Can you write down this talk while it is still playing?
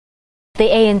the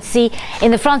ANC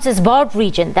in the Frances Baard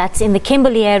Region, that's in the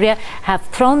Kimberley area, have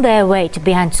thrown their weight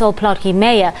behind Sol Plaatje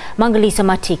Mayor Mangaliso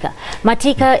Matika.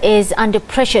 Matika is under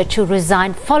pressure to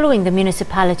resign following the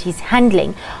municipality's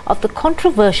handling of the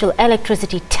controversial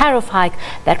electricity tariff hike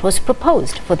that was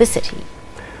proposed for the city.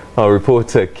 Our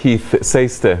reporter Keith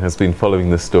Sayster has been following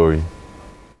the story.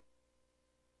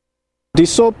 The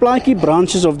Sol Plaatje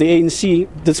branches of the ANC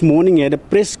this morning had a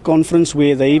press conference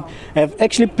where they have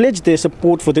actually pledged their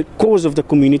support for the cause of the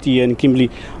community here in Kimberley,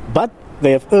 but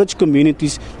they have urged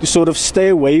communities to sort of stay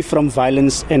away from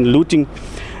violence and looting.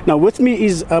 Now with me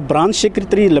is Branch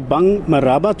Secretary Lebang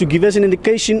Maraba to give us an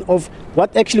indication of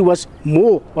what actually was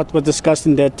what was discussed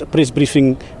in that press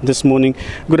briefing this morning.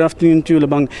 Good afternoon to you,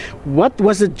 Lebang. What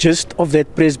was the gist of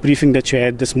that press briefing that you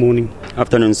had this morning?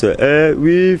 Afternoon, sir.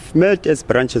 We've met as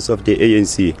branches of the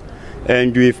ANC,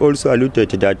 and we've also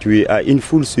alluded that we are in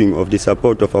full swing of the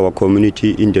support of our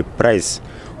community in the price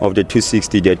of the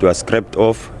 260 that was scrapped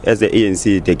off as the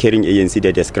ANC, the carrying ANC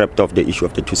that has scrapped off the issue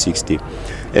of the 260.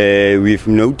 We've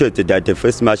noted that the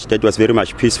first March that was very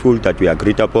much peaceful, that we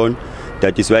agreed upon.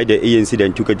 That is why the ANC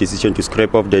then took a decision to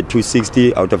scrap off the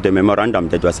 260 out of the memorandum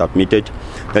that was submitted.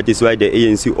 That is why the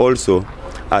ANC also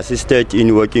assisted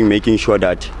in working, making sure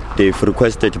that they've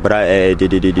requested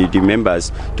the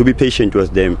members to be patient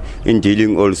with them in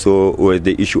dealing also with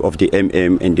the issue of the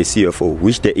MM and the CFO,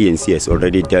 which the ANC has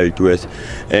already dealt with.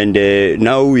 And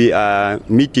now we are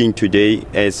meeting today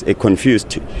as a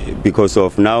confused because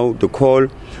of now the call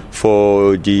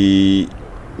for the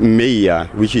mayor,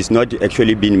 which is not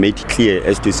actually been made clear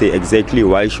as to say exactly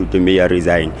why should the mayor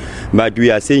resign. But we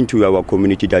are saying to our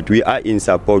community that we are in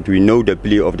support. We know the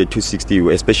plea of the 260,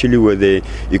 especially with the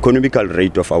economical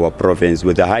rate of our province,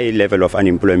 with the high level of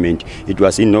unemployment. It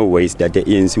was in no ways that the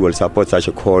ANC will support such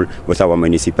a call with our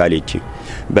municipality.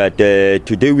 But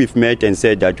today we've met and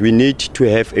said that we need to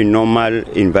have a normal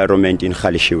environment in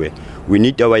Khalishiwe. We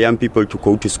need our young people to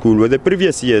go to school. With the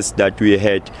previous years that we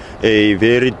had a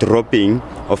very dropping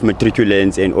of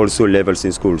matriculants and also levels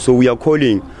in school. So we are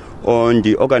calling on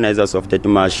the organizers of that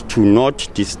march to not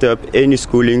disturb any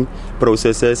schooling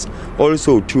processes,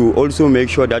 also to make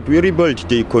sure that we rebuild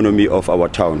the economy of our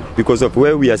town. Because of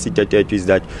where we are seated at is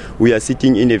that we are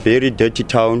sitting in a very dirty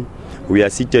town. We are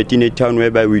seated in a town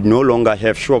whereby we no longer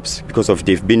have shops because of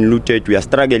they've been looted. We are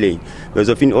struggling because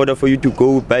of in order for you to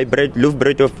go buy bread, loaf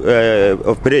bread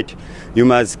of bread, you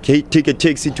must take a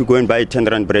taxi to go and buy a 10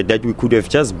 rand bread that we could have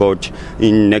just bought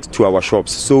in next to our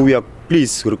shops. So we are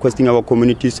please requesting our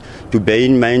communities to bear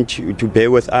in mind, to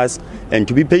bear with us, and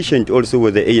to be patient also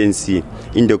with the ANC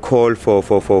in the call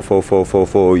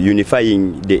for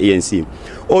unifying the ANC.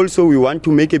 Also, we want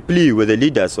to make a plea with the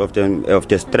leaders of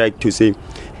the strike to say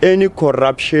any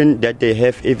corruption that they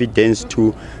have evidence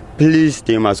to, please,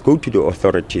 they must go to the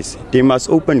authorities. They must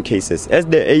open cases. As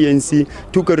the ANC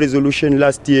took a resolution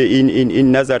last year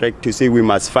in Nazareth to say we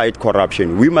must fight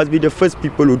corruption. We must be the first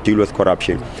people who deal with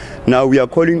corruption. Now we are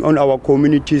calling on our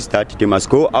communities that they must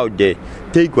go out there,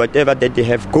 take whatever that they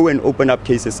have, go and open up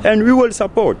cases, and we will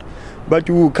support. But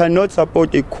we cannot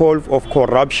support a call of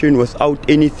corruption without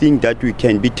anything that we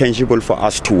can be tangible for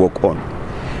us to work on.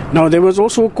 Now there was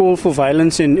also a call for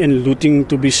violence and looting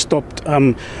to be stopped.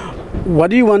 What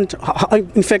do you want?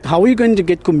 In fact, how are you going to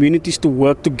get communities to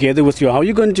work together with you? How are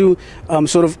you going to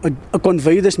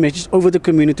convey this message over the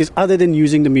communities other than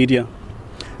using the media?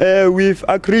 We've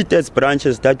agreed as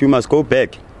branches that we must go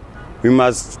back. We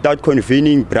must start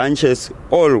convening branches,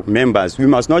 all members. We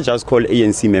must not just call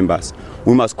ANC members.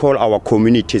 We must call our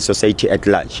community, society at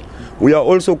large. We are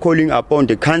also calling upon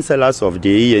the councillors of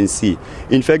the ANC,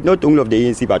 in fact not only of the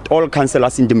ANC but all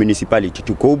councillors in the municipality,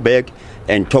 to go back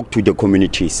and talk to the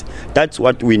communities. That's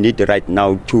what we need right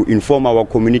now, to inform our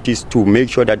communities, to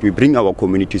make sure that we bring our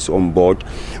communities on board.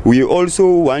 We also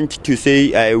want to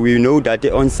say we know that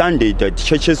on Sunday the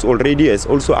churches already has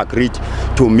also agreed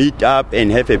to meet up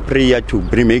and have a prayer to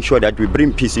make sure that we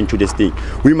bring peace into this thing.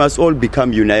 We must all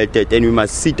become united and we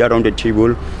must sit around the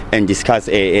table and discuss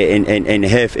and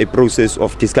have a process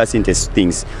of discussing these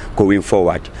things going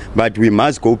forward. But we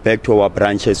must go back to our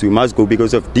branches. We must go,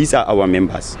 because of these are our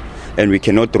members and we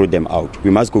cannot throw them out. We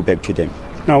must go back to them.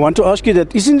 Now I want to ask you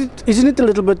that isn't it a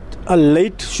little bit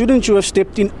late? Shouldn't you have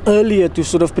stepped in earlier to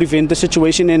sort of prevent the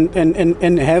situation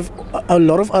and have a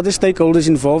lot of other stakeholders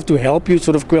involved to help you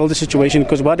sort of quell the situation?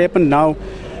 Because what happened now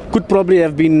could probably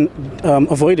have been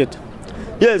avoided.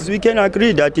 Yes, we can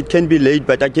agree that it can be late,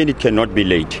 but again it cannot be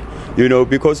late. You know,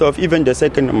 because of even the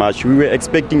second march, we were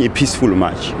expecting a peaceful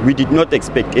march. We did not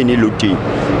expect any looting.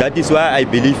 That is why I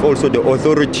believe also the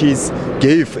authorities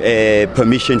gave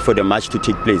permission for the march to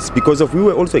take place. Because we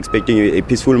were also expecting a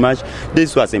peaceful march.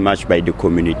 This was a march by the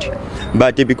community.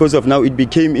 But because of now it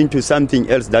became into something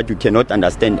else that you cannot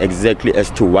understand exactly as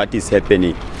to what is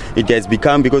happening. It has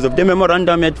become, because of the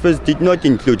memorandum at first did not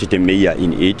include the mayor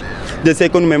in it. The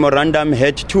second memorandum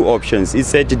had two options. It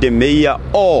said the mayor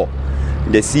or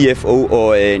the CFO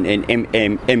or an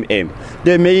MM.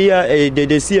 The mayor, the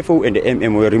CFO and the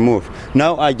MM were removed.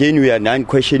 Now again we are now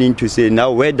questioning to say,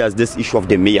 now where does this issue of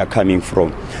the mayor coming from?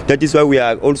 That is why we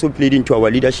are also pleading to our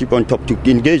leadership on top to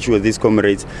engage with these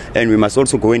comrades, and we must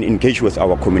also go and engage with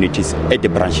our communities at the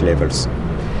branch levels.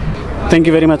 Thank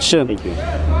you very much, sir. Thank you.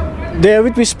 There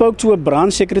we spoke to a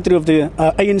branch secretary of the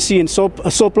ANC and Sol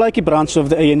Plaatje branch of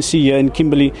the ANC here in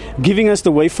Kimberley, giving us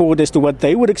the way forward as to what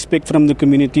they would expect from the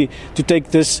community to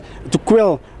take this, to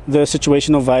quell the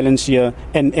situation of violence here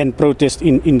and protest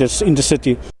in the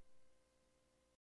city.